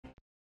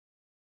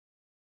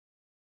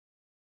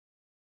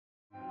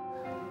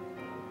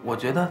我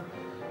觉得，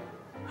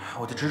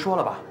我就直说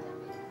了吧，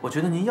我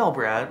觉得您要不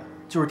然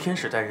就是天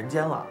使在人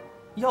间了，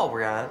要不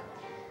然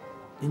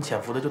您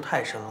潜伏的就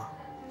太深了，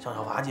想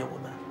要瓦解我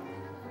们。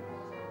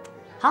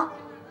好，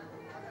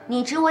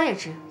你直我也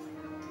直，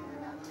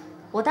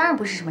我当然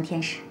不是什么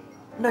天使。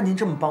那您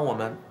这么帮我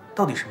们，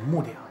到底什么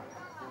目的啊？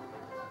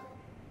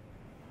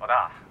老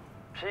大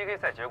 ，PK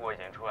赛结果已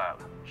经出来了，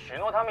许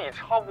诺他们以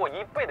超过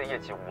1倍的业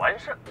绩完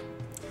胜。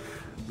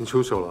你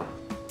出手了？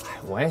哎，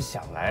我也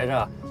想来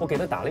着，我给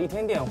他打了1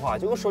天电话，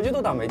结果手机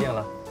都打没电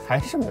了，还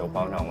是没有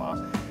帮上忙。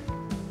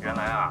原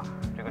来啊，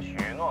这个许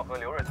诺和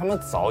刘瑞他们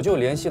早就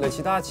联系了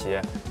其他企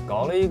业，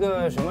搞了一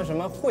个什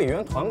么会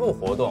员团购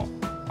活动。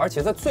 而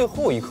且在最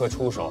后一刻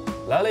出手，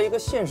来了一个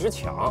限时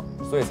抢，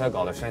所以才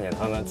搞得删减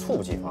他们猝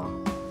不及防。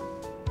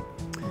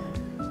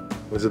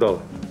我知道了。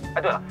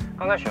哎，对了，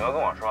刚才许诺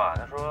跟我说啊，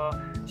他说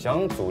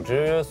想组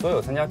织所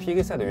有参加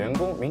PK 赛的员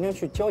工明天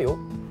去郊游。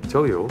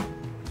郊游？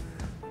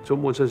周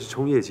末正是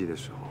冲业绩的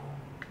时候，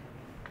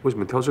为什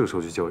么挑这个时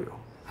候去郊游？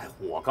哎，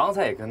我刚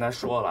才也跟他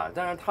说了，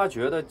但是他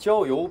觉得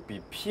郊游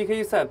比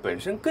PK 赛本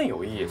身更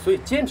有意义，所以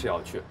坚持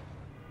要去。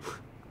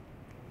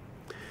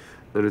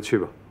那就去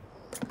吧。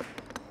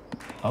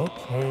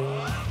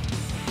 OK。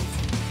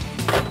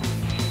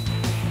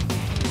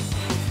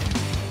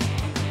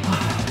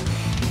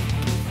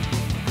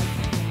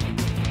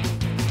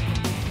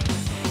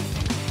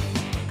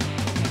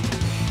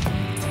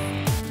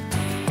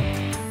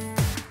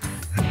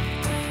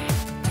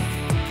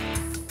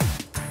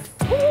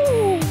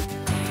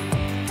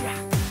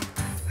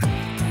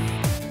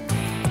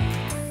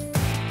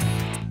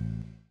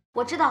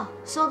我知道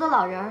所有的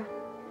老人儿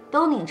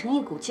都拧成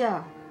一股劲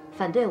儿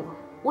反对我。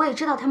 我也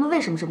知道他们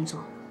为什么这么做，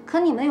可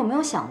你们有没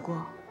有想过，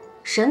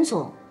沈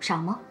总傻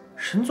吗？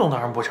沈总当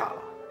然不傻了。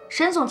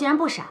沈总既然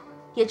不傻，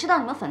也知道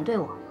你们反对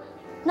我，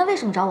那为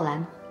什么找我来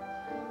呢？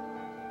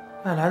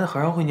外来的和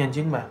尚会念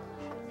经呗。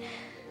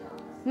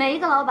每一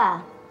个老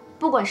板，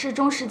不管是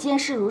忠是奸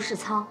是儒是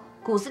操，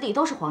骨子里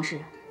都是皇室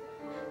人。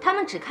他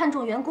们只看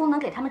重员工能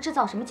给他们制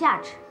造什么价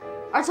值，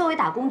而作为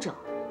打工者，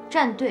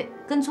站队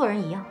跟做人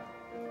一样，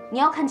你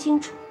要看清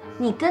楚，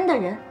你跟的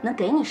人能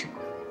给你什么，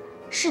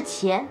是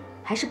钱。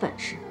 还是本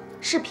事，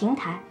是平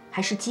台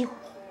还是机会？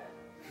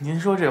您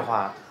说这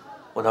话，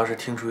我倒是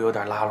听出有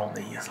点拉拢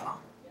的意思了。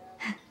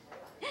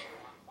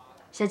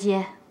小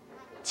杰，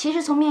其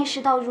实从面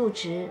试到入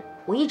职，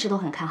我一直都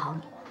很看好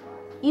你，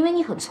因为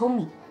你很聪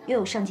明又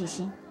有上进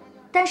心。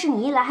但是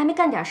你一来还没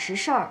干点实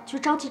事儿，就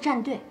着急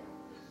站队。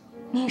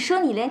你说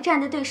你连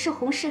站的队是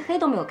红是黑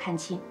都没有看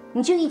清，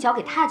你就一脚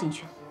给踏进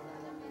去了。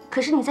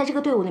可是你在这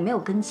个队伍里没有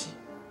根基。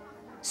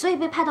 所以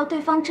被派到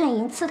对方阵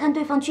营刺探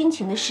对方军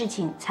情的事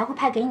情才会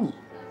派给你。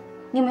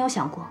你有没有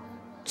想过，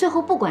最后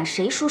不管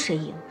谁输谁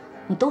赢，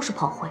你都是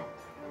炮灰。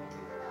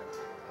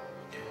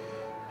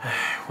哎，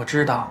我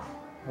知道，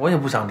我也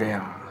不想这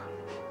样。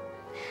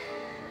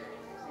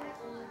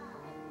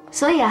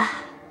所以啊，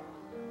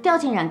掉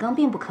进染缸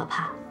并不可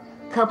怕，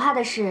可怕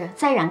的是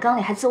在染缸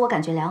里还自我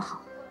感觉良好。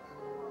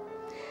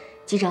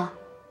记着，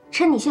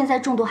趁你现在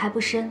中毒还不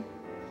深，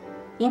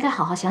应该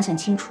好好想想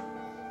清楚。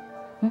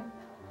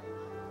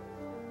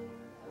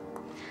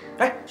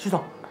 哎，徐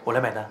总，我来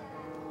买单。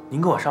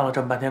您给我上了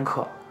这么半天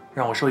课，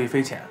让我受益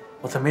匪浅，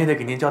我怎么也得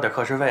给您交点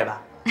课时费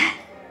吧？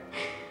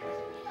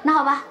那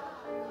好吧，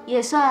也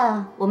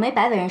算我没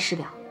白为人师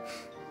表。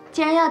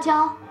既然要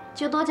交，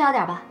就多交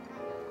点吧。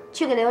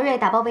去给刘瑞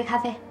打包杯咖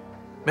啡。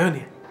没问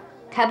题。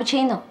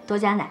cappuccino 多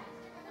加奶。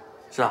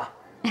是啊。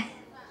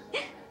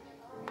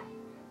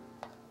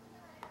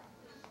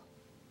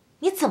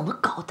你怎么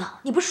搞的？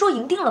你不是说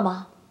赢定了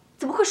吗？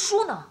怎么会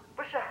输呢？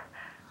不是，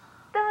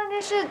但问题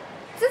是。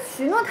 这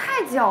许诺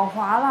太狡猾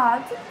了，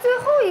这最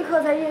后一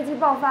刻才业绩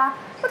爆发，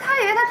不，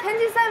他以为他田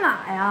忌赛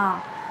马呀！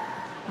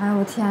哎呦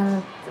我天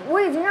哪，我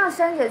已经让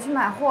珊姐去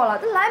买货了，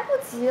这来不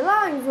及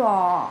了，于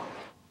总。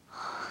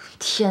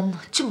天哪，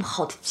这么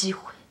好的机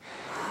会！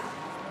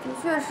的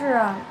确是，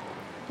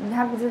你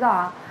还不知道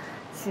啊，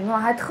许诺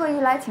还特意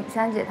来请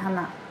珊姐他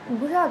们，你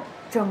不知道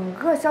整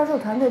个销售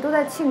团队都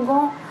在庆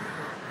功，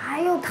还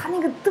有他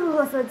那个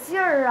嘚瑟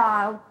劲儿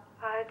啊！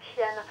哎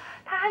天哪，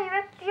他还以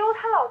为丢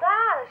他老大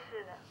了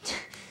似的。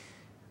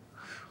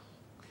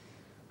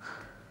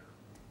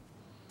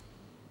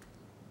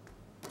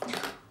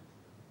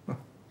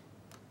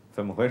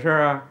 怎么回事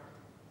啊？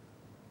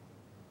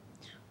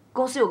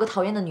公司有个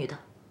讨厌的女的，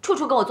处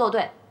处跟我作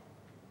对，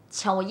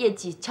抢我业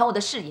绩，抢我的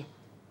事业，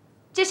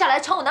接下来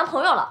抢我男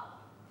朋友了。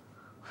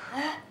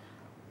哎，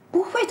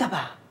不会的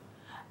吧？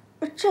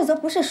志泽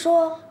不是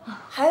说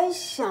还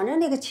想着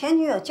那个前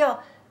女友叫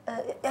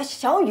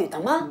小雨的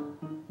吗？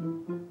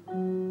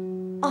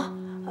哦，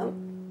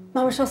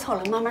妈妈说错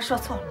了，妈妈说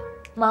错了。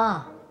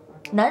妈，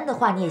男人的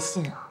话你也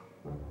信啊？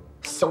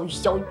小雨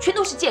全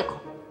都是借口。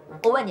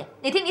 我问你，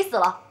哪天你死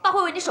了，爸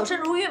会为你守身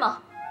如玉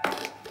吗？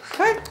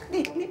哎，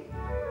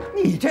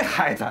你这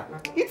孩子，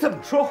你怎么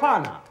说话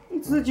呢？你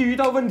自己遇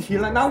到问题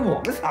了，拿我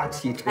们撒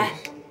气，真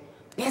是。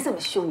别这么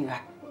凶，女儿。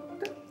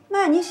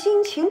那你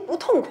心情不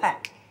痛快，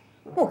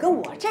不跟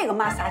我这个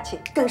妈撒气，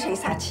跟谁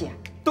撒气啊？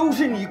都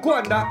是你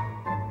惯的。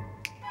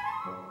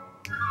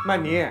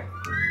曼妮，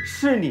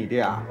是你的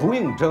呀，不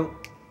用争；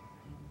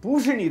不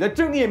是你的，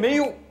争也没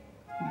用。与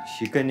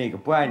其跟那个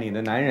不爱你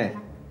的男人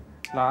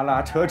拉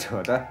拉扯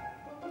扯的，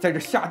在这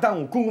瞎耽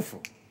误功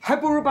夫，还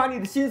不如把你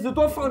的心思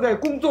多放在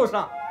工作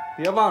上。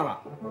别忘了，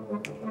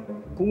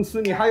公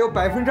司你还有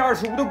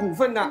25%的股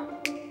份呢。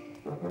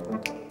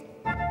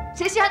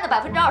谁稀罕那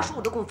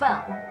25%的股份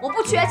啊？我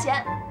不缺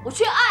钱，我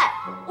缺爱，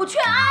我缺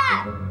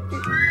爱。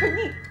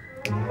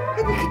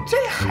你这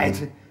孩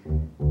子，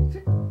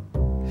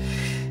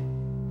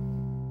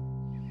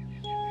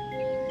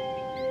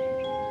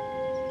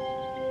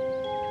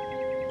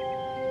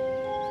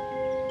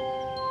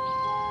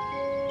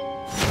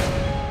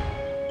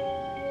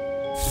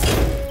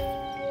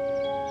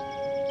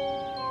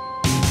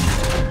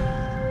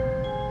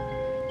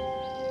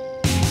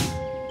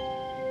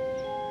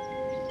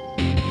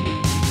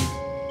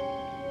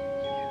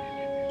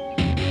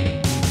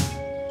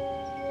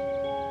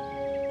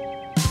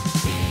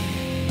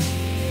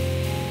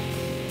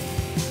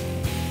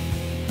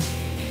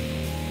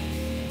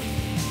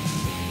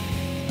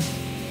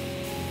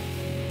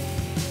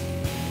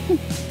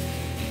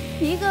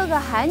一个个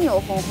还牛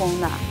哄哄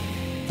的，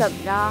怎么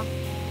着？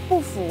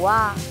不服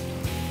啊？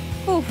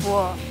不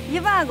服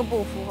，1万个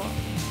不服。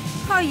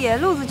靠野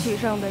路子取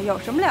胜的有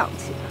什么了不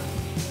起的？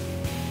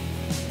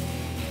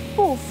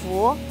不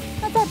服？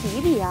那再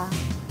比比啊！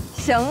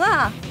行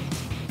啊，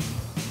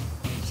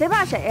谁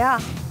怕谁呀？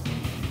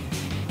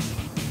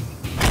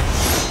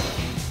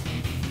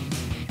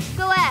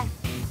各位，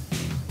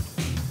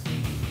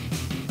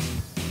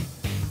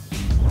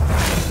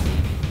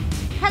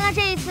看到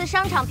这一次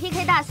商场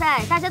PK 大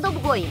赛，大家都不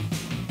过瘾，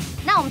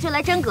那我们就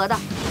来真格的。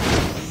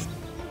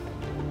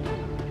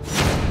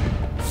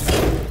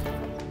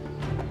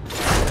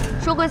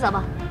说规则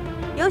吧。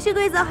游戏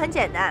规则很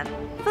简单，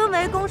分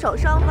为攻守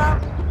双方。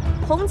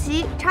红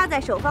旗插在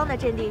守方的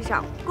阵地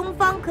上，攻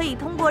方可以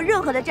通过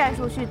任何的战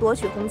术去夺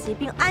取红旗，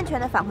并安全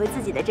的返回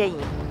自己的阵营。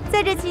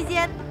在这期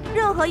间，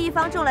任何一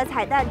方中了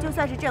彩蛋就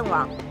算是阵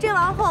亡。阵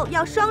亡后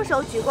要双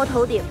手举过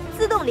头顶，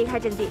自动离开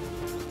阵地。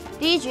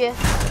第一局，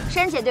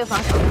珊姐队防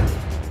守，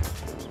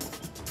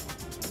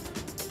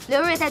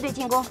刘瑞带队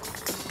进攻。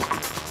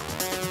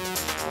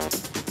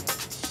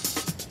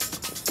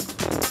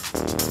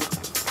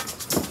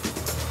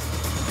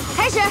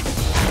开始。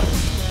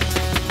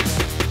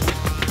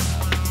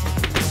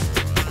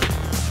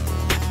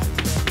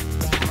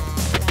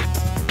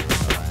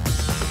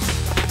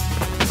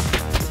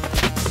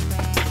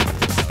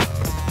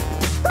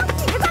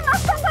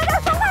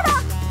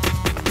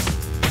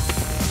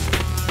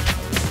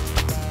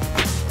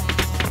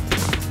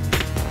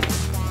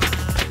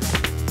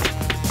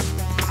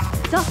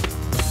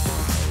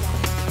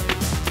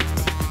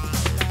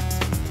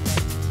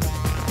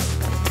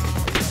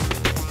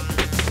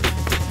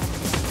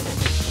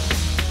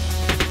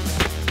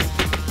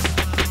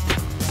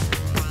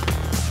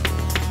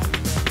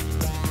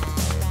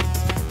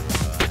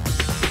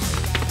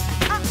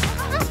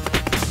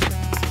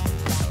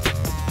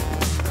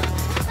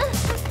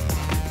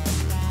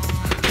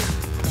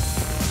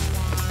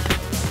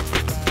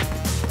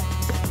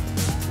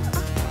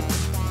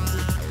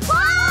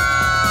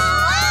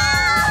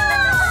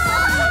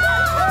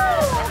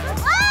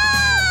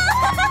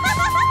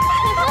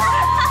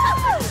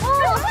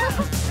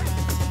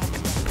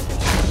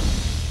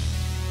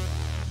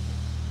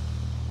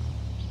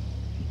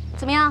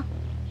怎么样？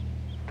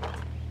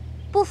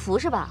不服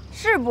是吧？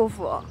是不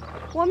服。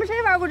我们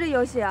谁玩过这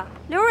游戏啊？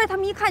刘瑞他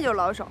们一看就是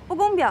老手，不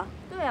公平。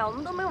对啊，我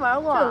们都没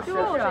玩过。就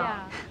是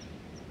啊。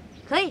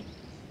可以，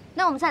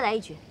那我们再来一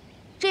局。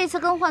这一次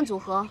更换组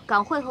合，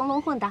港汇恒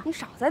隆混搭。你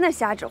少在那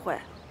瞎指挥，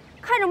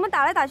看着我们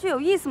打来打去有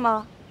意思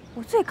吗？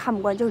我最看不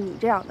惯就是你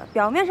这样的，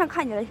表面上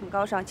看起来挺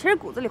高尚，其实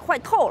骨子里坏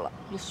透了。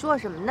你说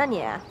什么呢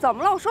你？怎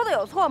么了？我说的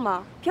有错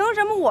吗？凭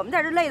什么我们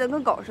在这累得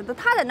跟狗似的，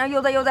他在那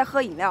悠哉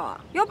喝饮料啊？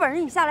有本事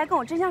你下来跟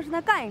我真枪实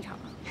弹干一场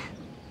啊！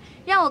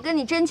让我跟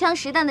你真枪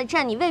实弹的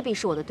战，你未必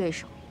是我的对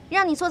手；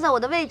让你坐在我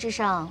的位置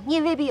上，你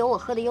也未必有我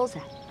喝的悠哉。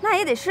那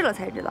也得试了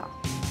才知道。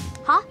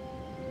好，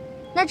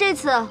那这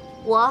次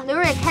我、刘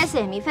瑞、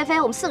Cassie、米菲菲，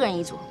我们4个人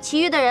一组，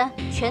其余的人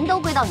全都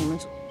归到你们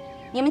组。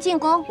你们进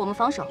攻，我们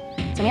防守，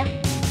怎么样？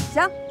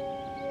行。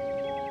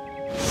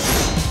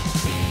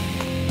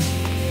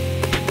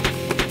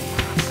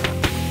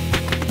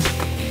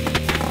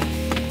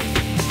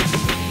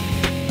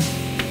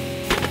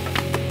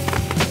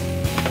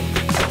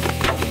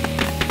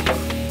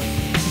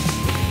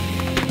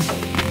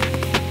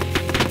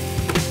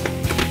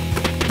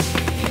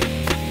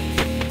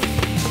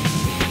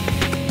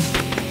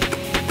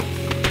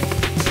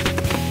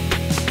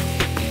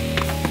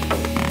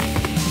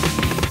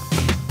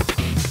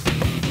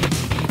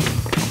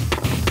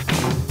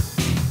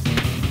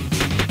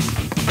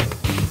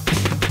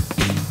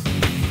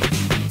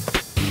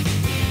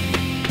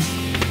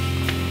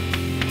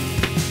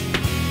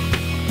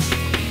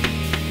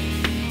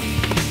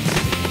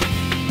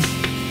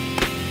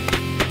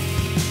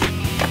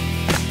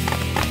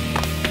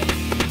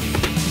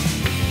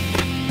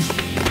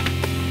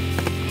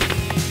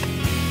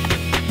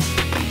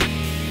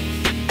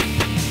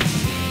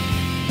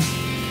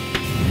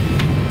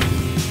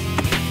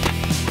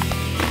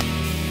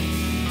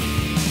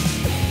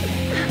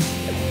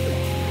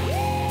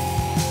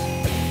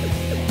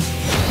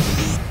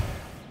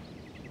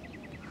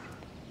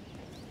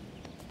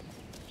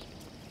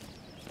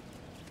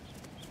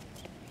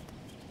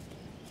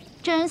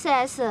真人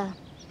CS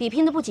比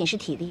拼的不仅是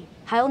体力，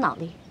还有脑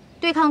力。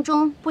对抗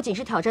中不仅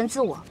是挑战自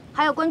我，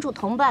还要关注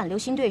同伴、留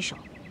心对手，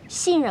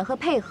信任和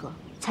配合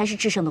才是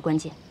制胜的关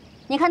键。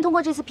你看，通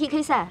过这次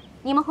PK 赛，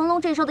你们恒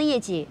隆这周的业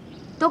绩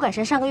都赶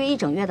上上个月一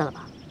整月的了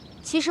吧？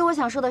其实我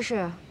想说的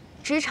是，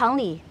职场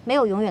里没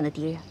有永远的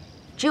敌人，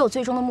只有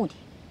最终的目的。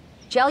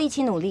只要一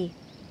起努力，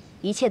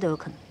一切都有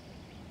可能。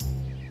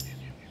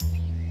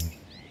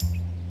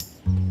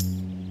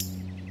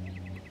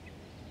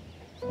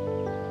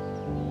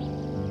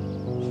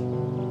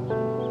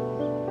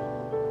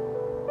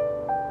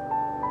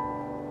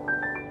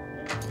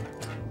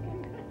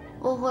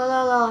 我回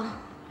来了。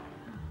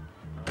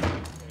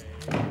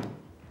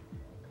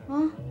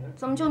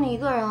怎么就你一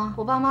个人啊？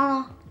我爸妈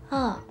呢？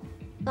啊，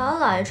姥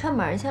姥姥爷串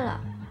门去了。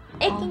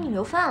哎，给你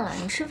留饭了，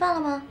你吃饭了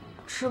吗？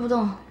吃不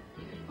动。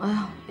哎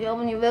呀，要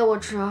不你喂我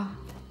吃？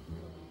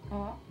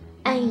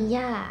哎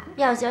呀，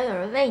要想有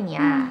人喂你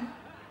啊，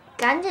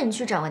赶紧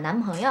去找个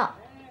男朋友，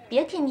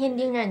别天天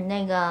盯着你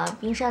那个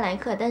冰山莱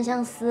克单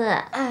相思。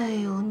哎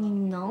呦，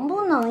你能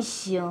不能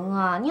行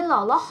啊？你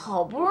姥姥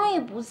好不容易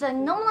不在，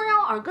你能不能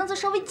让我耳根子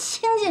稍微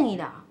清静一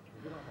点？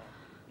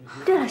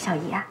对了，小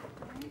姨啊，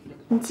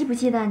你记不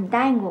记得你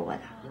答应过我的，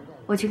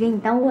我去给你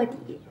当卧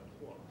底，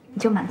你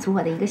就满足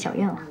我的一个小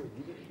愿望。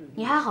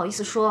你还好意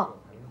思说？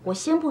我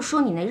先不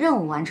说你那任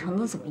务完成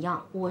的怎么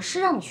样，我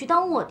是让你去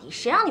当卧底，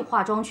谁让你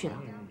化妆去的？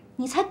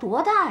你才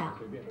多大呀？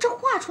这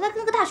画出来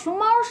跟个大熊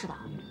猫似的。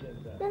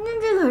 人家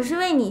这可是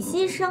为你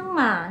牺牲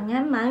嘛，你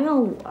还埋怨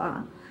我，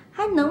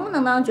还能不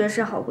能当绝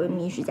世好闺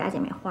蜜、许家姐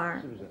妹花？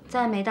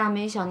再没大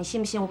没小，你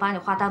信不信我把你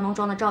化大浓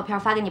妆的照片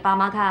发给你爸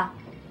妈看？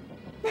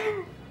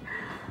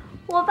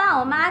我爸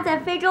我妈在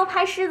非洲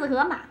拍狮子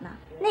和马呢，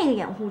那个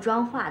掩护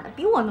妆化的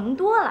比我浓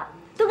多了，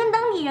都跟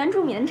当地原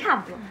住民差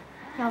不多。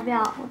要不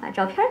要我把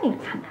照片给你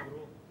看看？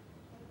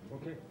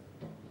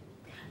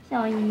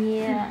小姨，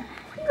你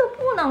可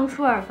不能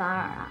出尔反尔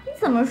啊！你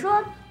怎么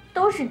说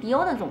都是迪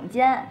欧的总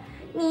监。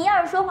 你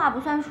要是说话不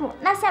算数，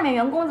那下面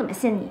员工怎么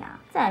信你啊？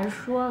再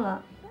说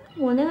了，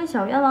我那个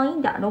小愿望一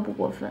点都不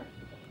过分，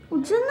我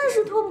真的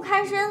是脱不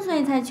开身，所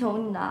以才求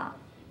你的。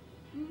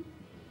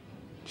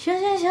行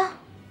行行，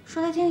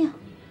说来听听。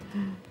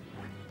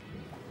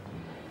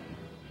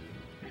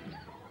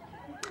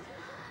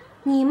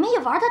你们也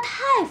玩得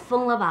太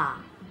疯了吧？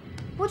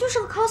不就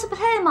是个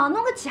cosplay 吗？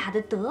弄个假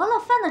的得了，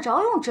犯得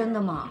着用真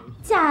的吗？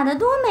假的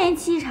多没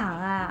气场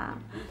啊！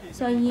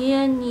小姨，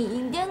你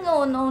一定给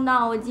我弄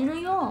到，我急着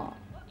用。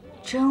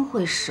 真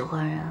会使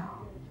唤人啊！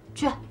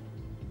去，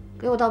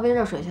给我倒杯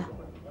热水去。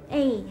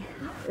哎，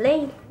好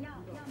嘞。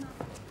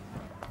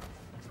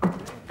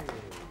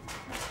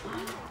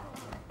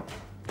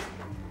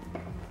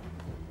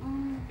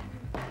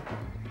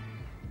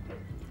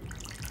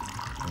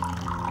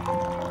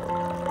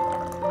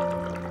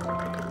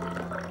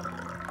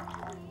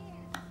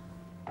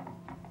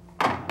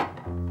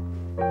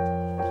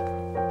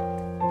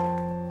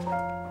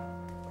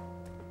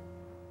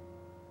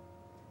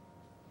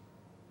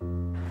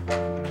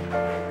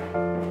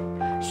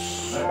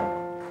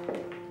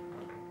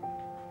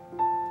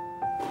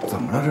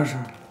怎么了这是？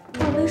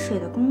倒杯水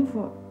的功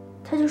夫，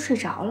他就睡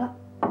着了，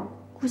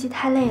估计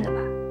太累了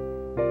吧。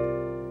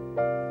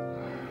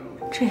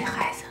这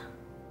孩子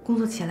工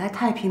作起来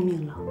太拼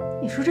命了，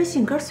你说这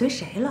性格随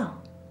谁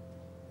了？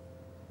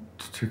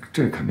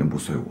这肯定不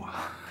随我。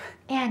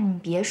哎呀，你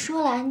别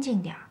说了，安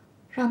静点儿，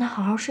让他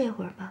好好睡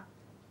会儿吧。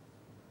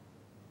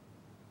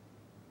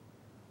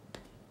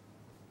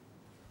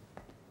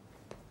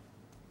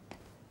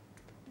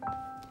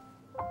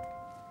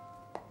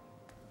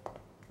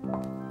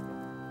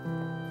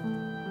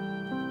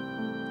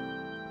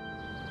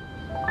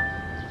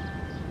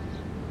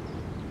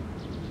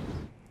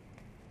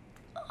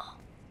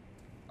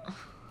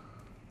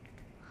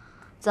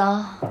 走。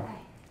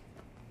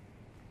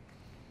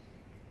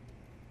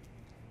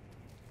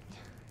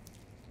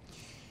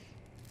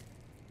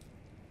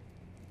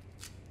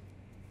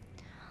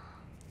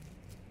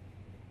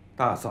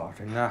大早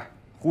晨的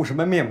敷什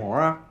么面膜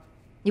啊？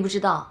你不知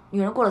道，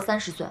女人过了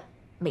30岁，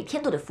每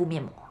天都得敷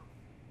面膜。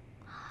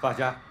发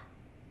夹。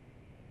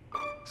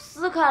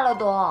撕开了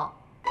都。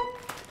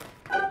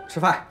吃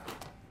饭。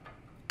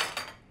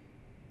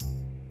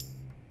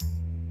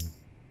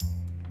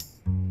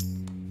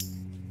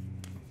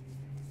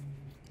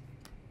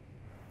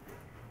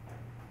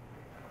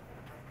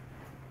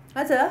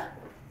 阿泽，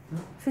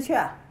出去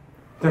啊？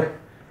对，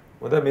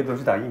我带梅朵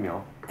去打疫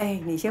苗。哎，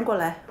你先过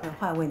来，我有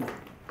话问你。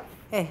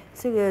哎，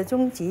这个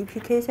终极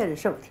PK 赛的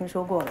事我听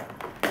说过了。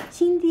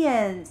新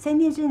店3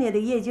天之内的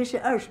业绩是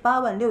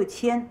28万6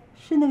千，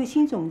是那个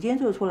新总监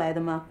做出来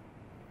的吗？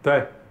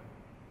对。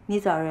你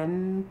找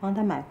人帮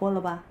他买货了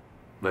吧？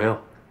没有。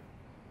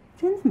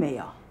真的没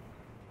有？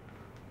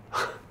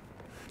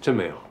真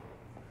没有。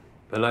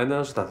本来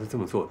呢是打算这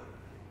么做的，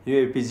因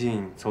为毕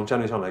竟从战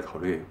略上来考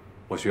虑，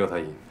我需要他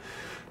赢。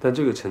 但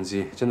这个成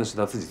绩真的是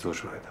他自己做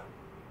出来的。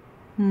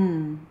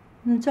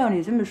照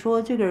你这么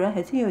说，这个人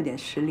还真有点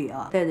实力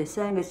啊！带着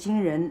3个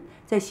新人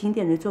在新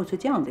店能做出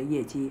这样的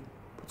业绩，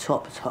不错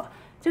不错。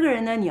这个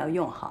人呢，你要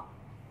用好。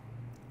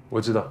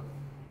我知道。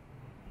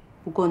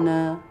不过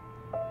呢，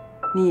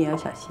你也要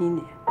小心一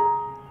点，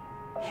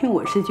因为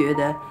我是觉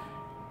得，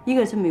一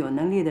个这么有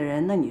能力的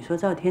人，那你说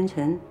赵天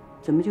成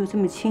怎么就这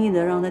么轻易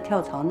的让他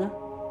跳槽呢？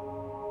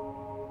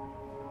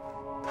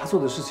他做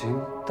的事情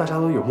大家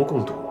都有目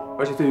共睹，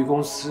而且对于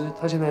公司，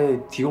他现在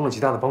提供了极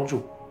大的帮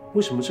助。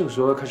为什么这个时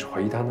候要开始怀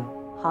疑他呢？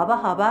好吧，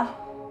好吧，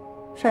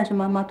算是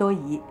妈妈多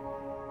疑。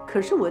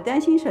可是我担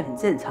心是很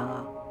正常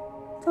啊。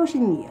倒是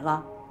你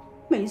了，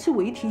每次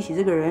我一提起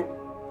这个人，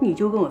你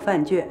就跟我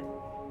犯倔，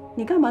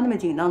你干嘛那么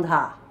紧张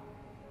他？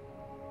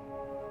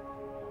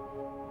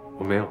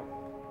我没有。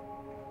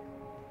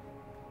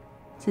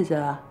志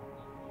泽，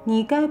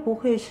你该不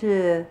会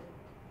是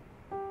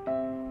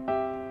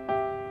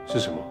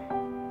什么？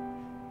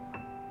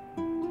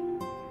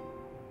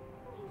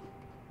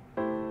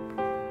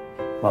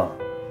妈，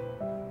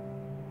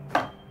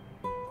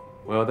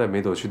我要带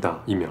梅朵去打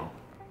疫苗。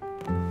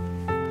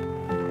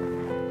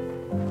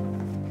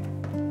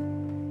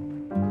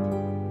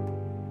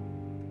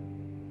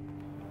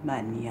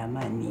曼妮啊，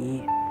曼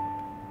妮，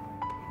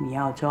你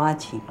要抓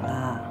紧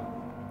啦！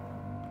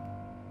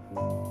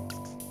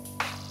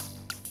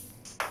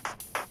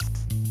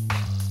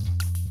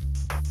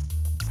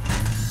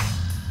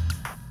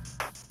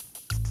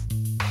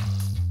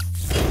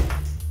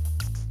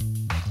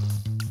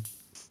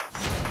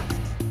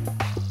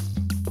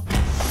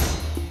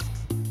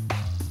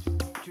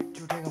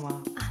就这个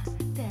吗？啊，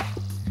对。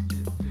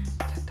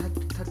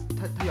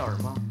它咬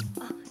人吗？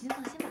啊，您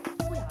放心吧，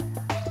不咬人。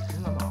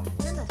真的吗？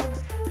真的，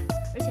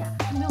而且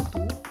它没有毒。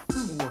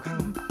我看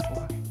看，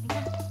你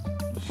看。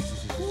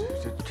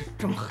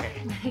这么黑。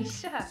没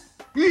事儿。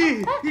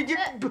咦，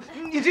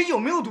你这有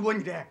没有毒啊？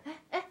你这？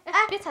哎，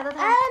别踩到它。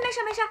哎，没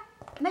事没事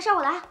没事，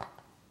我来。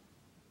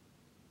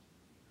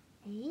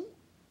哎，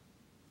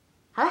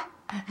好了，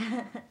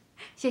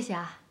谢谢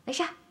啊，没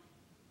事。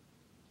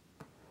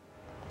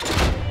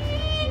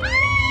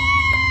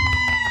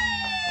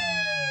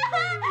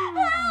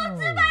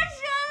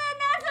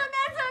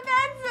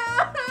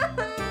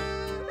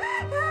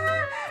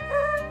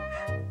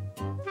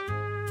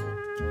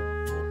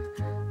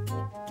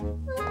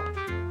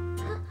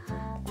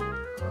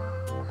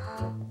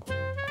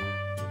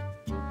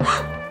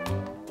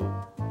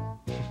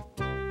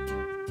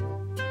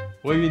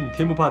我以为你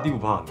天不怕地不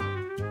怕呢。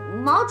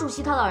毛主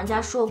席他老人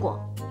家说过，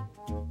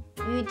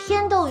与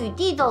天斗、与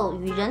地斗、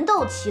与人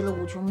斗，其乐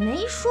无穷，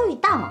没说与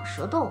大蟒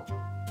蛇斗。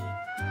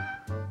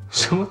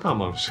什么大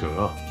蟒蛇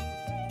啊？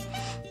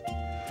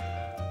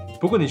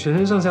不过你全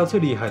身上下最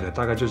厉害的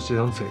大概就是这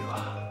张嘴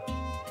了。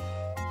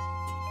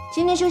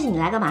今天休息你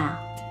来干嘛呀？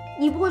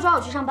你不会抓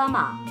我去上班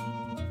吧？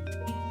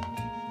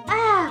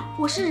哎，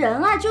我是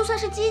人啊，就算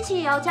是机器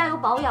也要加油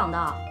保养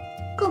的，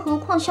更何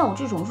况像我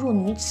这种弱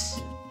女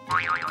子。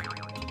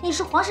你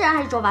是黄世然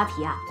还是周扒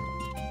皮啊？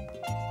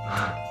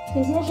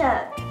沈先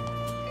生，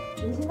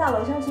您先到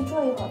楼上去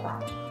坐一会儿吧，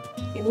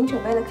给您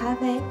准备了咖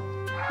啡，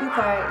一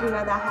会儿疫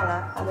苗打好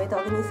了，把梅朵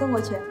给您送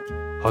过去。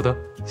好的，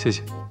谢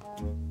谢。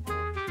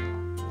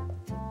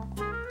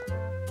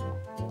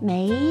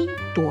梅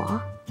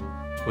朵，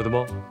我的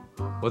猫，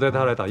我带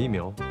它来打疫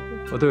苗。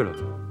哦，对了，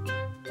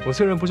我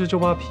虽然不是周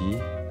扒皮，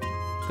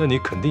但你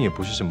肯定也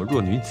不是什么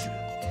弱女子。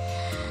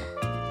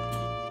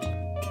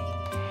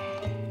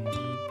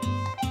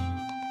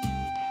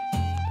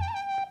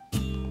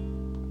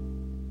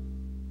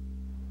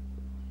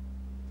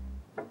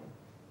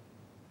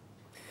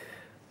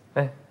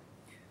哎，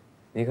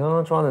你刚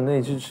刚抓的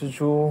那只蜘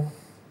蛛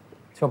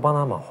叫巴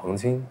拿马黄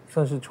金，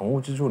算是宠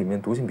物蜘蛛里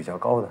面毒性比较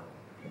高的。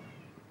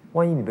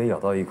万一你被咬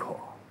到一口，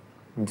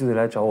你就得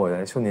来找我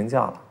来休年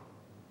假了。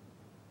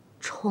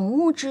宠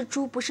物蜘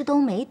蛛不是都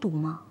没毒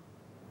吗？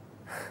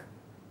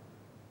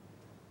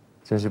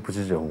真是不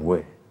知者无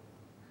畏。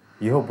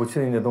以后不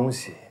确定的东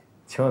西，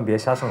千万别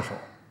瞎上手。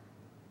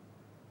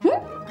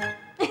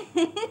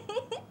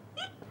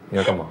你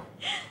要干嘛？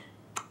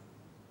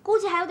估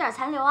计还有点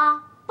残留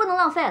啊，不能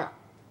浪费了。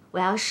我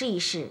要试一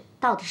试，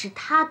到底是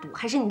它毒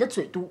还是你的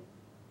嘴毒。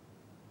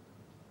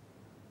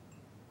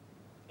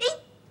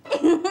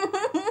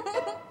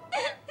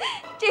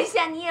这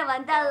下你也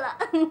完蛋了。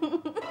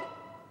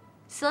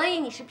所以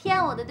你是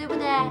骗我的，对不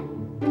对？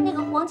那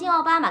个黄金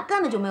奥巴马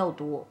根本就没有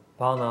毒。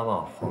巴拿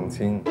马黄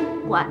金，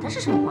管它是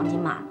什么黄金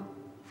马呢，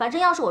反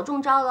正要是我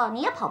中招了，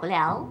你也跑不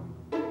了。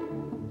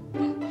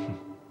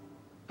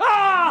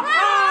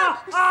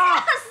吓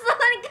死了！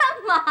你干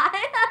嘛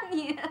呀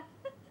你？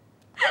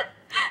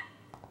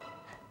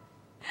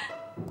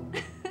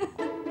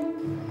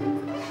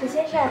沈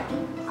先生，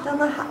都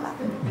弄好了，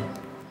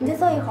你再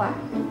坐一会儿，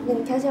给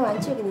你挑些玩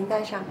具给您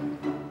带上。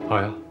好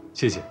呀，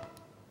谢谢。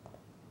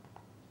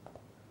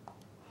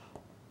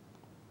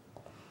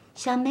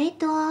小梅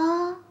朵，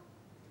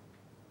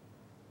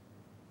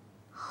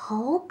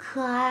好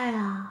可爱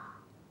啊！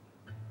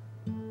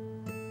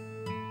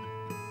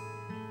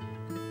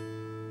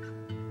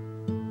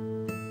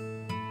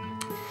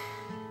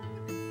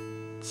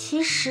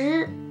其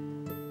实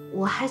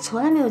我还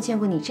从来没有见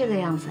过你这个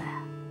样子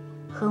哎，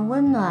很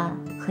温暖，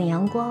很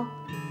阳光，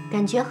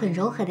感觉很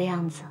柔和的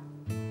样子。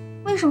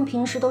为什么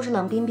平时都是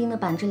冷冰冰的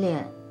板着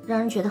脸，让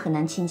人觉得很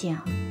难亲近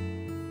啊。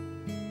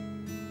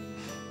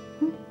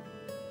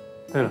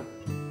对了，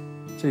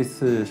这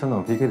次香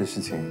港 PK 的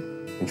事情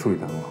你处理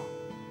得很好，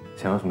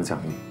想要什么奖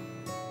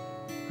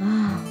励？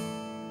啊，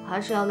还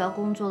是要聊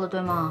工作了，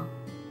对吗？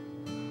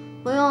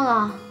不用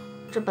了，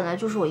这本来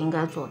就是我应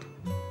该做的。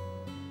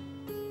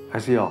还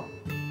是要，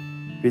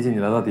毕竟你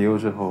来到迪欧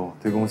之后，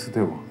对公司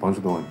对我帮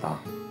助都很大。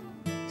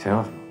想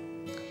要什么？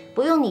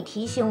不用你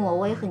提醒我，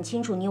我也很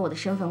清楚你我的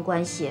身份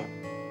关系。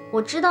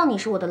我知道你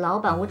是我的老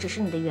板，我只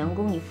是你的员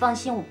工，你放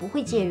心，我不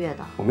会僭越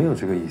的。我没有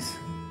这个意思。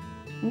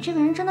你这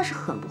个人真的是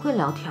很不会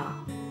聊天，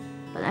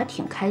本来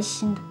挺开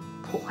心的，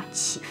破坏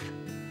气氛。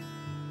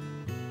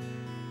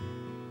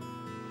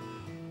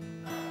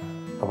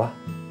好吧，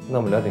那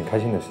我们聊点开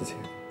心的事情。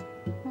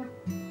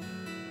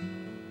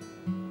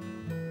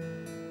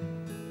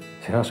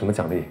想要什么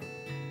奖励？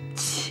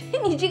切，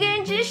你这个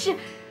人真是……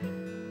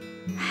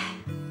哎，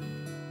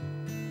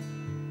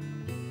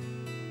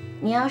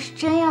你要是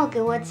真要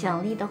给我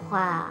奖励的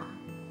话，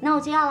那我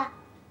就要了。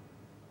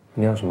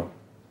你要什么？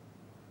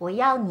我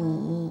要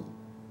你。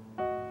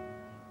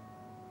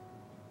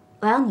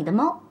我要你的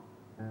猫。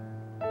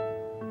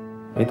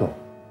没懂。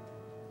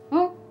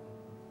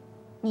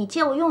你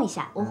借我用一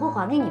下，我会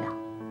还给你的。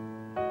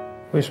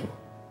为什么？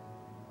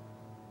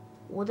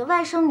我的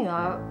外甥女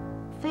儿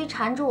非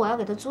缠着我要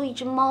给她租一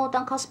只猫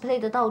当 cosplay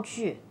的道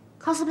具。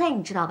cosplay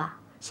你知道吧？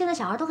现在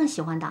小孩都很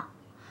喜欢的，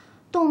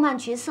动漫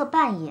角色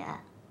扮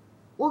演。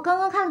我刚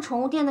刚看了宠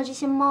物店的这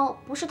些猫，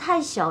不是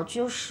太小，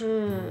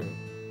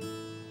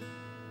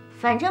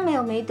反正没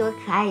有梅德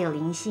可爱有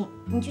灵性。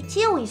你就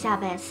借我一下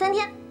呗，3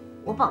天，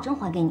我保证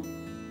还给你。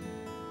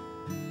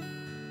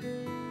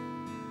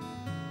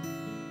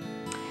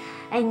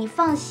哎，你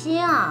放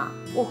心啊，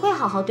我会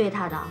好好对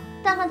它的。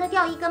但凡它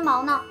掉一根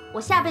毛呢，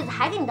我下辈子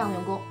还给你当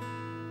员工。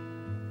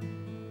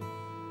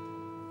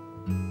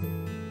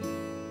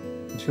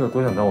你是有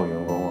多想当我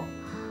员工啊？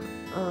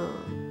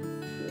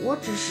我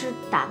只是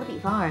打个比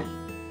方而已。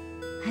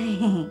嘿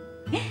嘿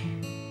嘿，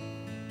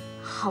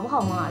好不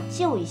好嘛？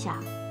借我一下。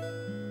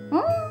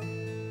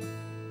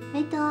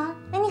梅德，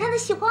哎，你看他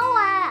喜欢我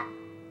哎。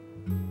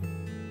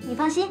你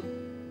放心，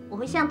我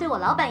会像对我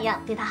老板一样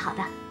对他好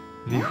的。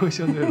你会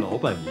像对老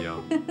板一样？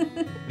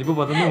你不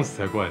把他弄死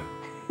才怪呢。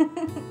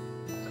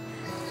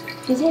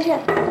许先生，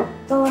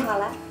中午好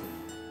了。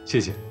谢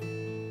谢。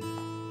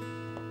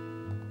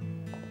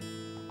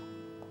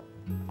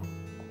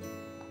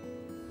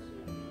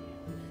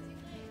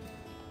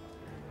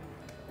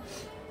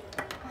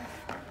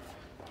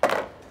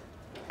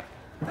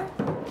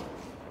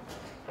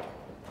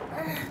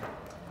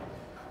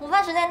午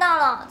饭时间到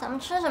了，咱们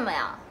吃什么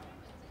呀？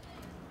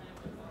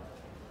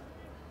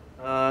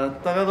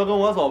大家都跟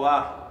我走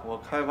吧。我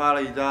开发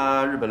了一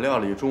家日本料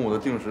理，中午的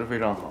定时非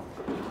常好，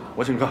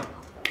我请客。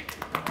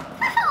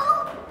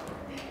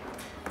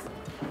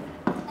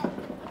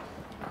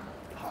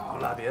好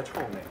了，别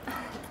臭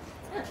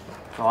美。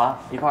走啊，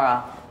一块儿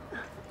啊。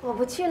我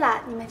不去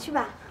了，你们去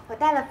吧，我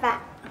带了饭。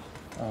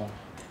哦，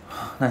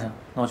那行，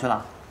那我去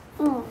了。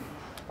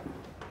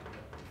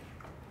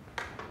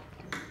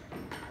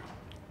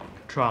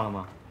吃完了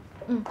吗？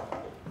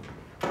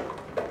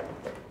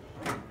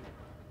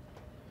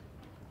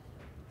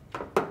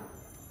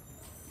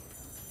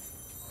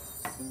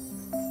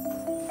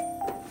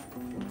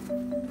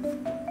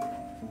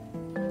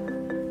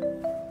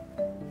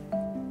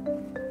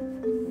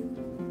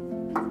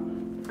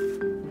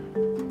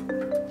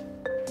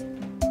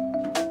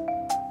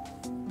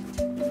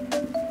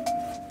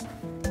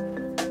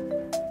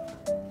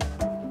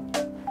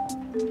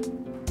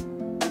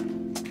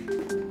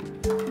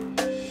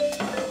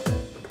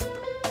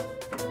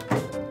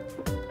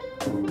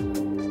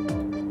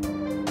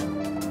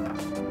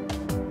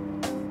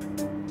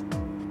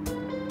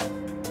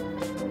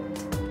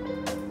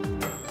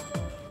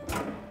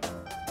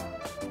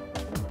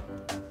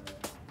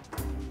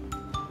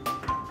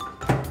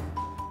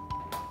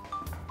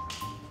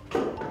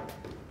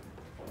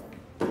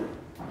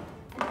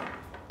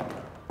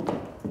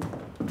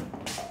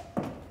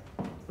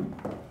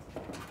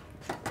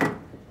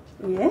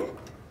耶，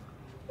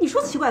你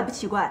说奇怪不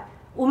奇怪？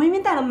我明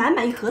明带了满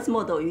满一盒子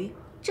墨斗鱼，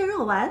这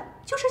热完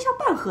就剩下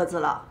半盒子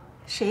了。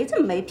谁这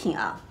么没品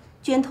啊？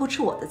居然偷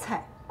吃我的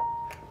菜！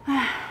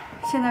哎，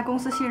现在公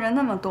司新人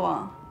那么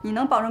多，你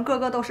能保证个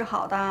个都是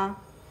好的？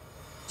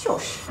就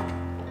是。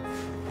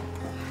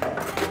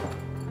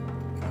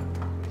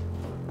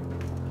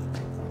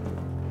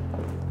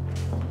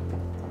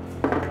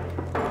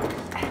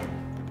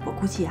我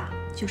估计啊，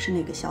就是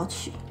那个小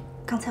曲。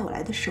刚才我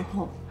来的时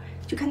候。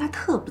就看他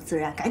特不自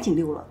然，赶紧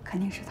溜了。肯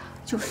定是他，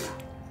就是他。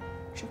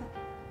吃饭。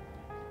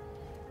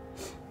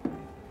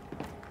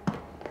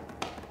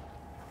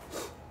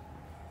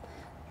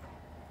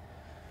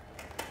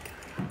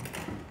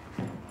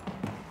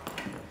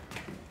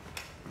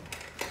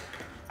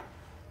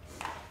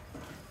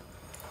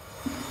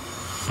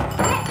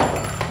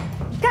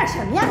你干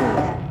什么呀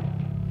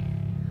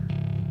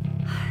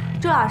你？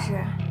周老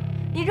师，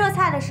你热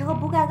菜的时候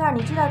不盖盖，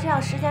你知道这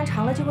样时间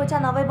长了就会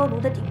降到微波炉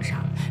的顶上。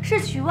是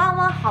曲弯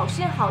弯好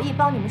心好意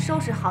帮你们收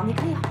拾好，你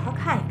可以好好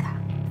看一看。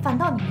反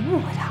倒你们误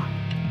会他了。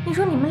你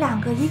说你们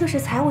两个，一个是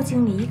财务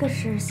经理，一个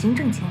是行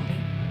政经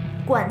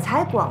理，管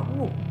财管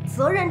物，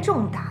责任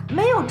重大，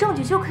没有证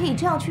据就可以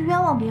这样去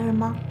冤枉别人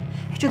吗？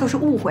这都是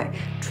误会，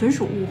纯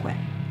属误会。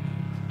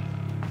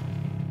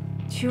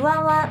曲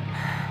弯弯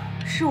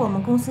是我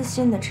们公司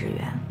新的职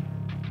员，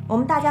我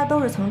们大家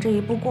都是从这一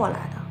步过来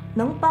的。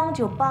能帮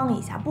就帮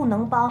一下，不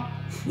能帮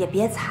也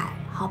别踩，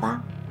好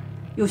吧？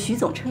有徐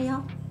总撑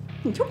腰，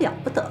你就了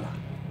不得了。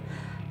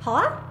好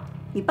啊，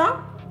你帮，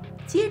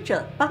接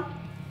着帮，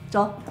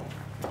走，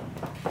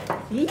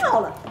别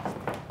要了。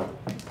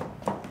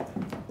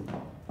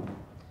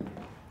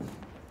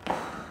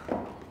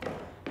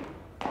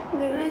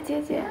蕾蕾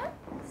姐姐，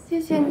谢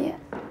谢你，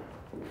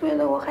为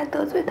了我还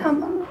得罪他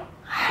们了。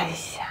哎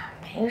呀，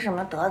没什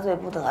么得罪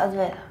不得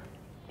罪的，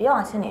别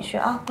往心里去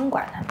啊，甭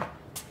管他们。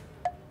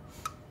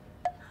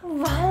完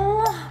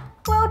了，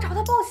我要找他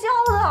报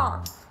销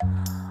了！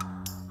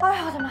哎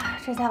呀，我的妈呀，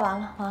这下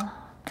完了，完了！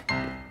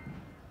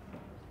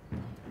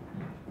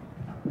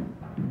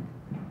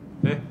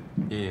哎，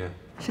妍妍，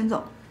沈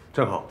总，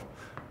正好，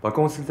把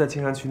公司在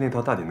静安区那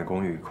套大点的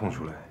公寓空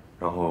出来，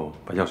然后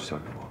把钥匙交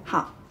给我。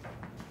好。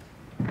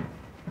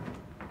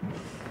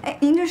哎，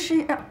您这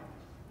是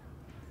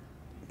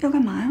要干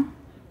嘛呀？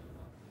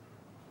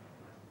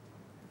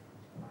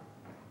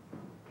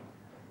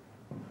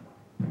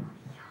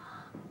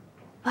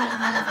完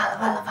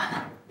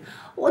了！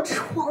我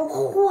闯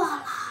祸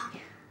了！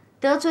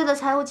得罪了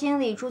财务经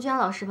理朱娟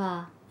老师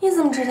吧？你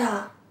怎么知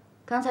道？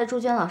刚才朱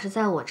娟老师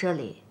在我这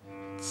里，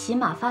起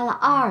码发了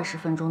20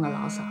分钟的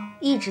牢骚，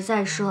一直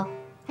在说：“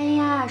哎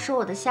呀，说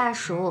我的下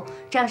属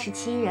仗势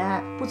欺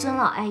人，不尊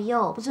老爱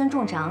幼，不尊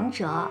重长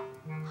者。”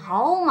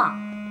好嘛，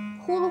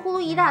呼噜呼噜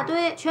一大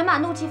堆，全把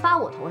怒气发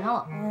我头上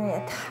了。你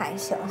也太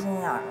小心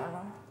眼了。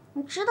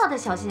你知道他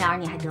小心眼儿，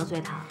你还得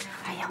罪他？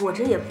哎呀，我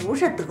这也不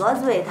是得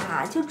罪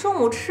他，就中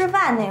午吃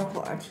饭那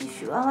会儿替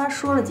许弯弯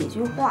说了几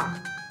句话，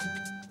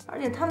而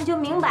且他们就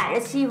明摆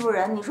着欺负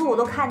人，你说我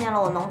都看见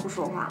了，我能不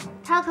说话吗？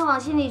他可往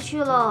心里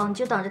去了，你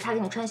就等着他给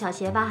你穿小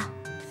鞋吧。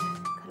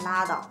可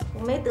拉倒，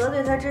我没得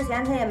罪他之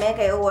前，他也没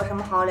给过我什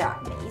么好脸。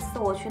每一次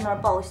我去那儿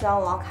报销，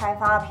我要开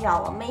发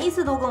票，我每一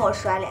次都跟我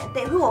甩脸，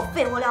得亏我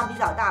肺活量比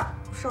较大，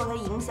不受他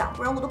影响，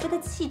不然我都被他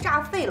气炸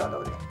肺了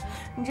都得。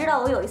你知道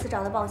我有一次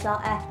找他报销，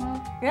哎，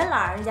人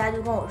老人家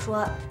就跟我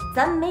说，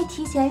咱们没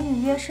提前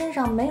预约，身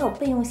上没有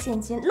备用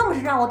现金，愣是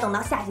让我等到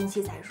下星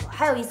期才说。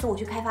还有一次我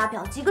去开发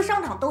票，几个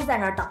商场都在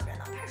那儿等着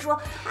呢。他说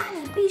啊，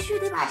你必须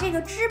得把这个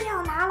支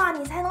票拿了，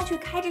你才能去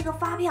开这个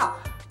发票。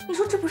你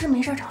说这不是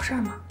没事找事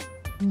吗？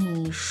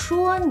你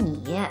说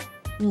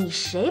你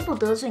谁不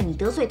得罪？你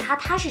得罪他，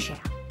他是谁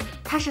啊？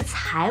他是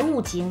财务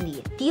经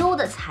理，迪欧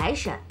的财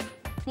神，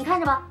你看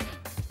着吧，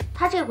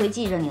他这回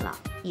记着你了。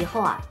以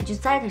后啊，你就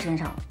栽他身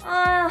上了。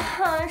哎呀，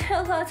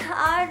这可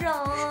咋整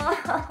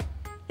啊？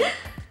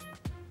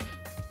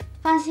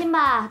放心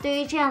吧，对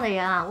于这样的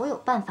人啊，我有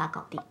办法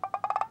搞定。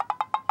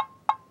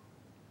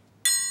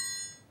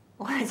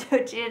我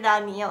就知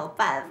道你有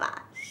办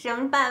法，什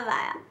么办法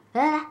呀？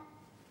来，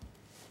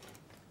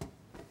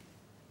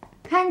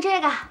看这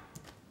个。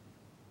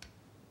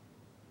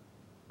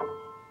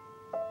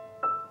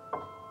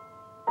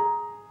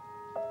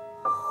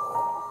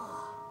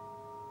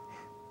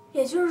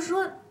也就是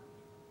说，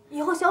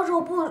以后销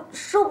售部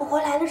收不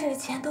回来的这个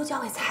钱都交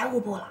给财务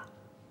部了。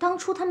当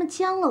初他们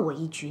将了我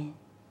一军，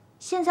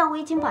现在我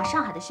已经把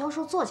上海的销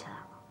售做起来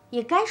了，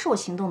也该是我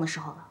行动的时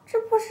候了。这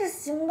不是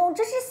行动，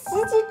这是袭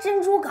击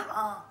珍珠港。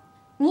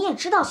你也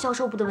知道销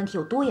售部的问题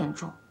有多严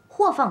重，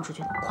货放出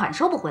去了，款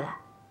收不回来，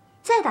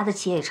再大的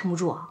企业也撑不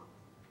住啊。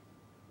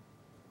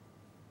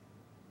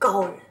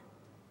高人，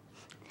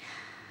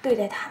对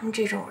待他们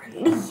这种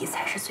人，利益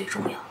才是最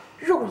重要的。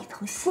肉一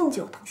疼，心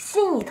就疼，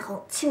心一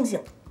疼，清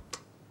醒。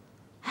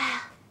哎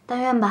呀，但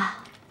愿吧。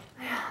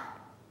哎呀，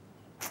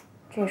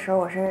这时候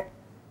我是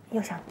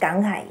又想感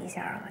慨一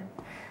下了。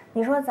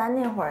你说咱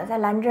那会儿在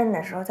蓝镇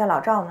的时候，在老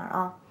赵那儿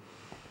啊，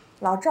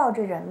老赵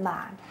这人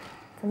吧，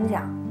怎么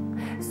讲？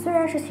虽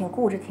然是挺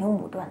固执、挺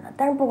武断的，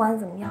但是不管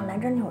怎么样，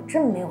蓝镇那会儿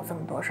真没有这么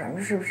多事儿，你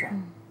说是不是？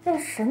那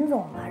沈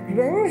总吧，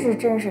人是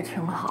真是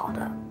挺好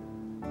的，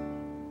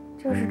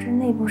就是这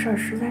内部事儿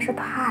实在是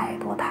太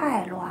多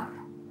太乱了。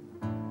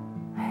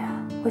哎呀，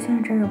我现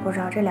在真是不知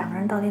道这两个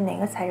人到底哪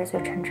个才是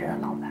最称职的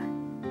老板。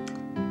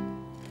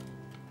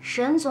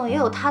沈总也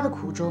有他的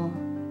苦衷，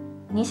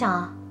你想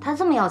啊，他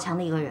这么要强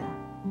的一个人，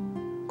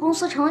公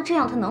司成了这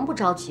样，他能不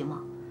着急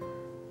吗？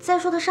再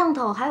说他上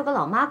头还有个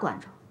老妈管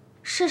着，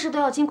事事都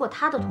要经过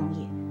他的同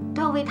意，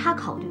都要为他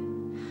考虑。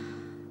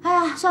哎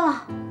呀，算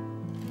了，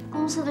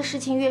公司的事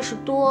情越是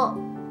多，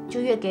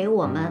就越给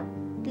我们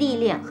历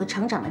练和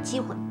成长的机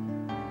会，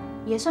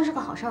也算是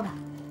个好事吧。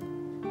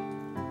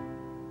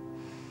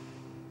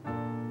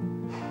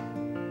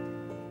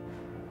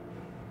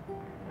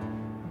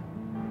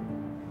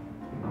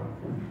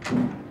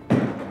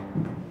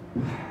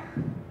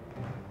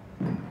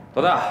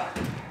老大，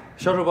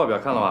销售报表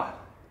看了吗？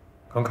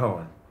刚看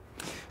完。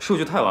数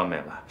据太完美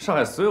了，上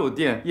海所有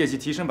店业绩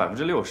提升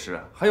60%，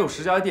还有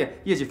10家店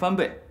业绩翻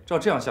倍。照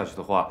这样下去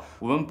的话，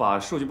我们把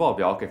数据报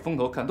表给风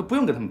投看，都不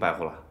用跟他们白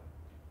活了。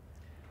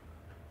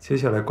接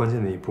下来关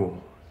键的一步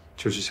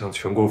就是向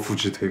全国复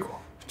制推广，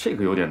这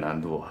个有点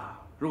难度啊。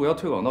如果要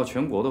推广到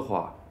全国的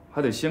话，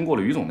还得先过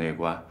了于总那一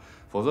关，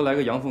否则来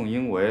个阳奉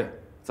阴违，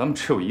咱们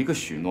只有一个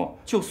许诺，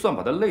就算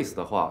把他累死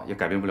的话，也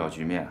改变不了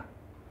局面。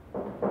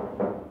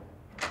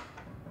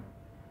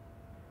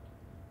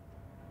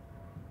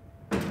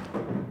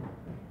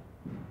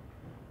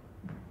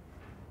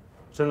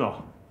 沈总，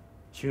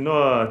许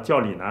诺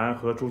叫李楠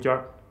和朱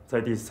娟在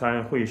第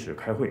3会议室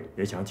开会，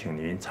也想请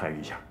您参与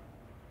一下。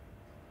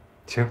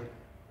行，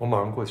我马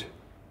上过去。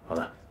好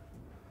的。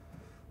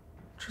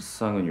这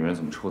3个女人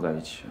怎么凑在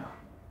一起啊？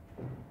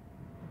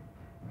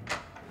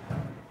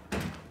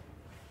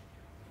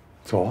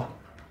走啊！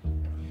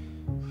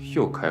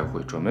又开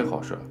会，准没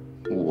好事。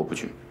我不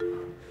去。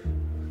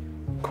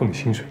扣你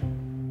薪水。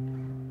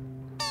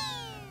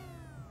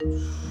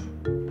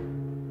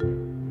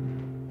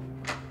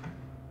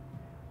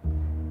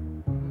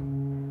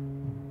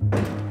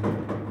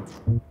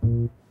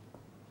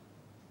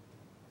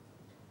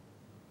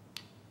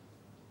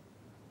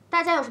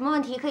 大家有什么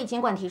问题可以尽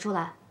管提出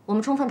来，我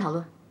们充分讨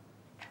论。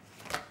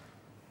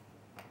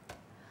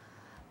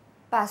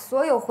把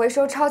所有回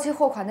收超期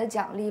货款的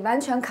奖励完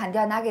全砍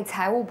掉，拿给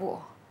财务部，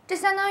这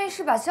相当于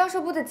是把销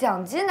售部的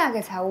奖金拿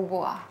给财务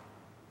部啊，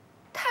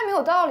太没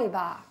有道理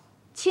吧？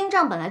清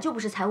账本来就不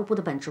是财务部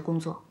的本职工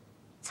作，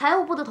财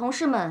务部的同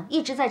事们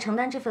一直在承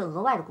担这份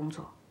额外的工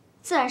作，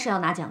自然是要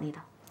拿奖励的。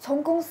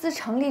从公司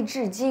成立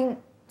至今，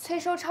催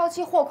收超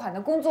期货款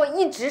的工作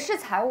一直是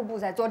财务部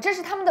在做，这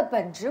是他们的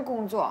本职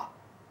工作。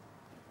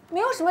 没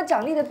有什么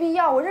奖励的必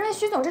要，我认为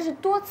徐总这是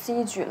多此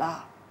一举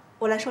了。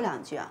我来说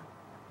2句啊，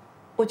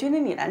我觉得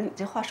李楠，你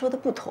这话说的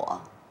不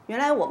妥。原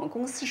来我们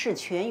公司是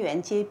全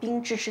员皆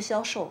兵，支持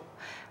销售，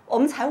我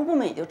们财务部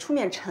门也就出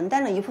面承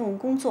担了一部分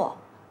工作。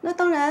那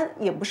当然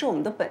也不是我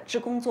们的本职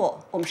工作，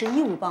我们是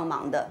义务帮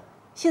忙的。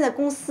现在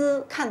公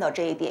司看到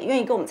这一点，愿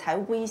意给我们财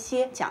务部一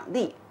些奖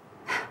励，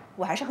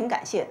我还是很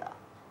感谢的。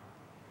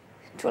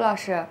朱老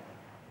师，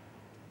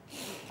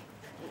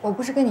我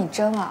不是跟你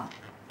争啊。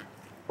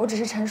 我只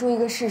是陈述一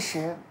个事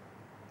实，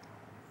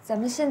咱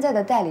们现在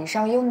的代理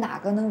商有哪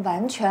个能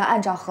完全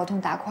按照合同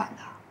打款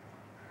的？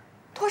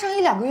拖上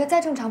1、2个月再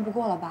正常不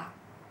过了吧？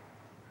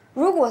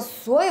如果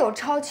所有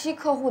超期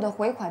客户的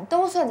回款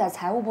都算在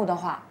财务部的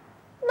话，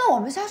那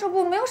我们销售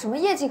部没有什么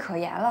业绩可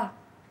言了。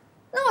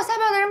那我下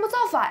边的人不造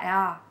反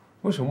呀？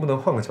为什么不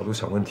能换个角度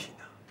想问题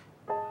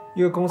呢？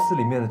一个公司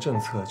里面的政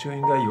策就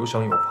应该有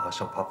赏有罚，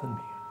赏罚分明。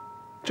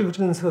这个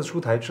政策出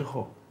台之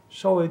后。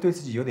 稍微对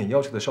自己有点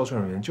要求的销售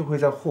人员，就会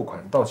在货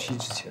款到期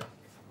之前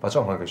把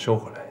账款给收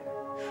回来。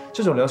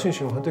这种良性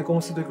循环对公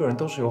司对个人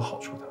都是有好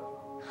处的。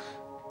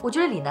我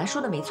觉得李楠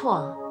说的没错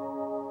啊，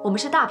我们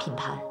是大品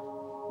牌，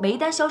每一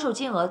单销售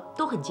金额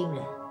都很惊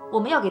人，我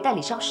们要给代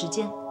理商时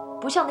间，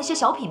不像那些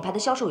小品牌的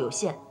销售有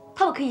限，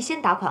他们可以先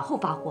打款后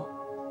发货。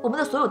我们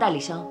的所有代理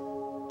商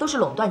都是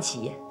垄断企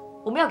业，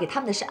我们要给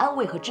他们的是安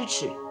慰和支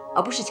持，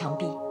而不是强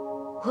逼。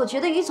我觉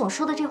得于总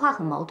说的这话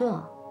很矛盾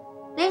啊。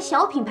 连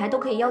小品牌都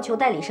可以要求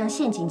代理商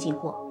现金进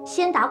货，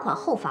先打款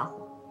后发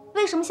货，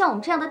为什么像我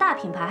们这样的大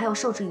品牌还要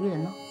受制于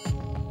人呢？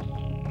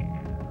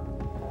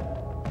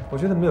我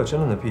觉得没有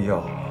争论的必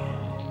要。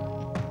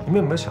你们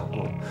有没有想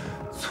过，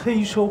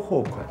催收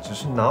货款只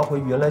是拿回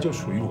原来就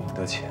属于我们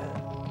的钱，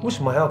为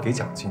什么还要给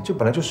奖金？这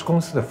本来就是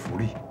公司的福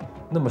利。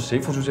那么谁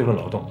付出这份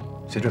劳动，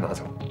谁就拿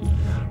走。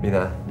李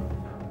楠，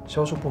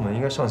销售部门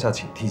应该上下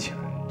警惕起来，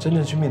真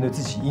正去面对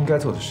自己应该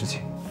做的事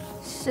情。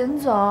沈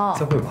总，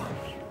再会吧。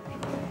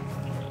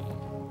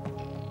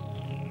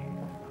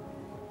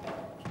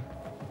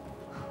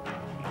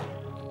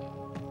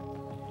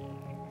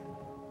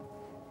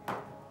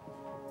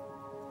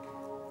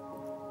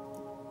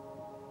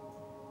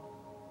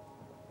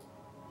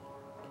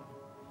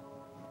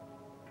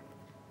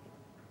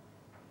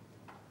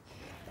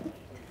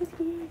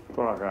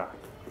 朱老师，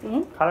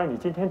看来你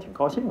今天挺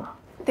高兴啊。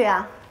对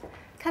啊，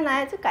看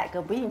来这改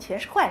革不应全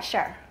是坏事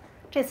儿，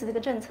这次这个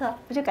政策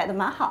不就改得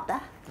蛮好的？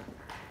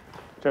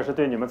这是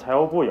对你们财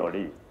务部有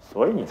利，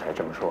所以你才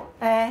这么说。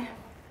哎，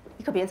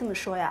你可别这么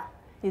说呀，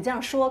你这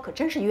样说可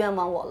真是冤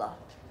枉我了。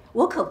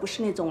我可不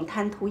是那种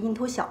贪图蝇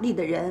头小利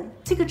的人，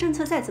这个政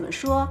策再怎么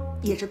说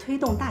也是推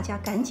动大家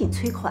赶紧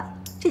催款，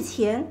这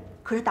钱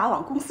可是打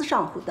往公司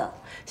账户的，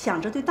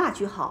想着对大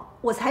局好，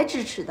我才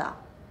支持的。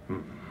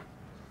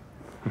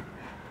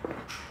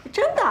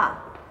真的。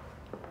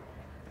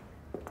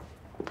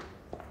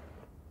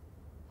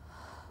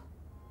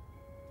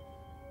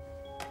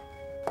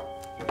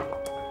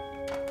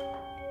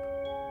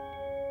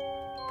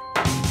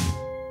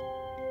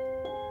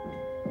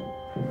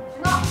许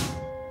诺，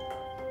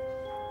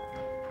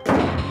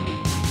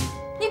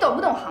你懂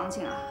不懂行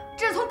情啊？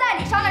这是从代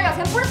理商那要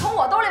钱，不是从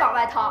我兜里往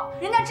外掏。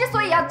人家之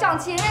所以要账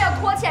期，人家要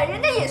拖欠，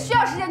人家也需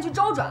要时间去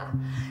周转，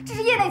这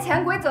是业内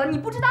潜规则，你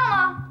不知道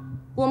吗？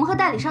我们和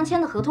代理商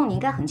签的合同你应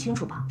该很清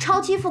楚吧？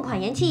超期付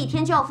款延期1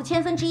天就要付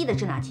1/1000的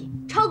滞纳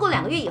金，超过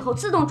2个月以后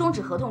自动终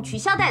止合同，取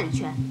消代理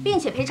权，并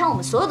且赔偿我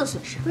们所有的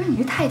损失。不是你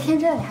这太天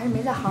真了，你还是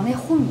没在行内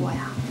混过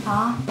呀？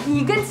啊，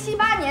你跟7、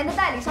8年的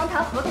代理商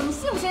谈合同，你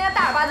信不信人家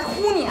大耳巴子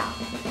呼你啊？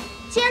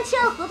既然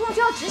签了合同，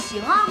就要执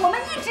行啊！我们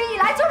一直以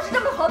来就是这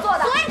么合作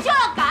的，所以就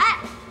要改。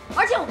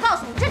而且我告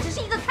诉你，这只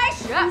是一个开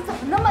始。你怎么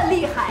那么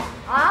厉害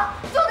啊？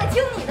就得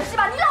听你的是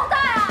吧？你老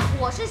大呀！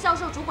我是销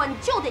售主管，你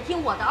就得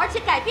听我的，而且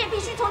改变必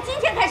须从今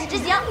天开始执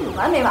行。有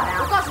完没完呀？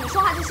我告诉你，说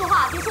话就说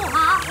话，别说我妈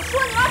啊！我说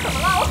你要怎么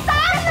了？我打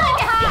死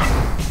你还！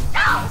找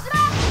是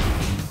吧？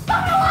放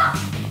开我！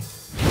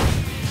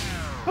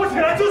我起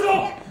来住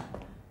手！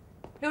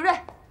刘瑞，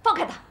放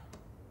开他！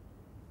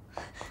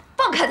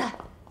放开他！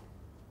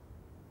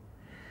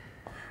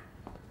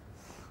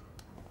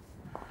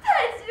太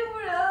欺负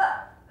人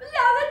了！2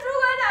个主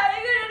管打1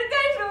个人，干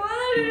什么呢？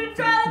这是抓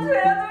到腿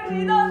上都是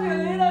一道血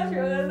痕一道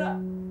血痕的。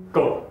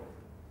够了，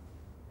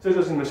这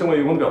就是你们身为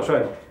员工的表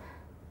率。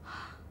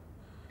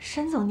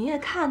沈总，您也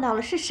看到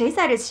了，是谁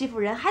在这欺负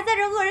人，还在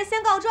这恶人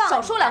先告状？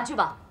少说2句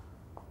吧，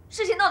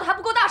事情闹得还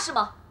不够大是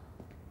吗？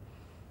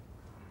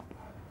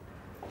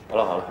好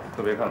了好了，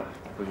都别看了，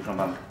回去上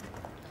班吧。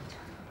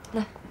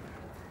来，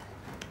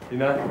李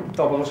楠，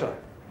到办公室来。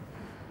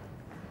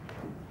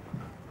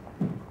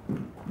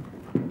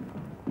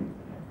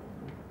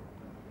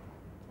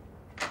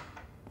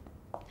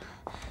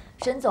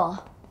沈总，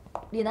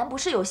李楠不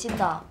是有心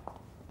的，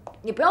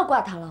你不要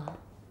怪他了。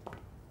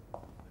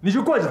你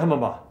就怪着他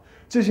们吧，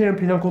这些人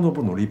平常工作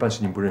不努力，办事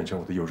情不认真，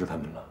我都由着他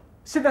们了。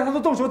现在他都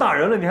动手打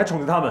人了，你还宠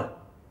着他们，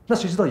那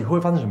谁知道以后会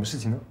发生什么事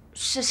情呢？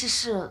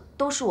是，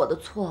都是我的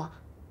错，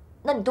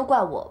那你都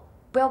怪我，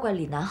不要怪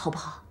李楠，好不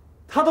好？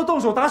他都动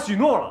手打许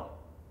诺了，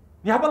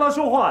你还帮他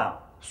说话呀？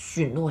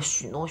许诺，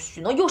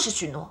又是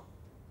许诺。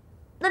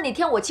那哪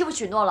天我欺负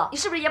许诺了，你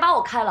是不是也把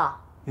我开了？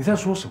你在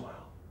说什么呀？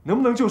能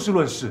不能就事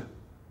论事？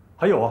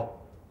还有啊，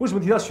为什么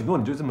提到许诺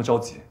你就这么着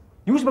急？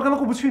你为什么要跟他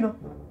过不去呢？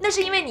那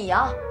是因为你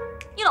啊，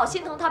你老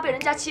心疼他被人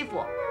家欺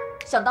负。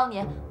想当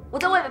年我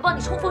在外面帮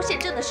你冲锋陷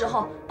阵的时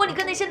候，帮你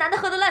跟那些男的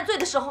喝得烂醉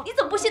的时候，你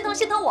怎么不心疼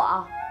我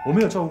啊？我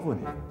没有照顾过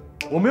你，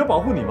我没有保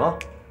护你吗？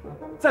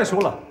再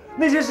说了，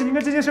那些事情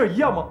跟这件事一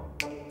样吗？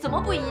怎么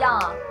不一样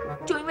啊？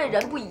就因为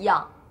人不一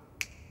样，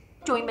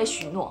就因为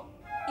许诺，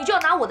你就要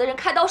拿我的人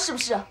开刀是不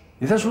是？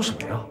你在说什么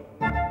呀？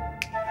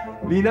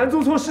李楠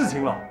做错事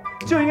情了，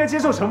就应该接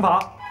受惩罚。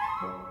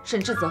沈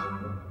志泽，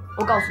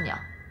我告诉你啊，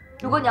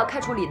如果你要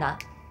开除李楠，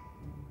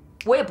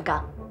我也不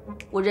干，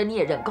我忍你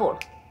也忍够了。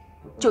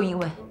就因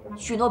为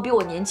许诺比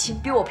我年轻，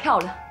比我漂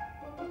亮，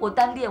我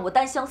单恋，我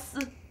单相思，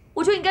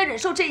我就应该忍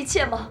受这一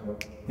切吗？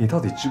你到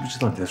底知不知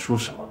道你在说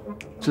什么？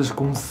这是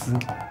公司。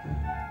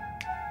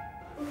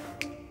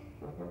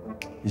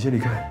你先离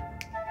开，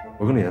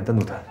我跟李楠单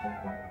独谈。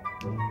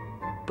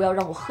不要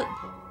让我恨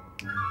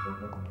你。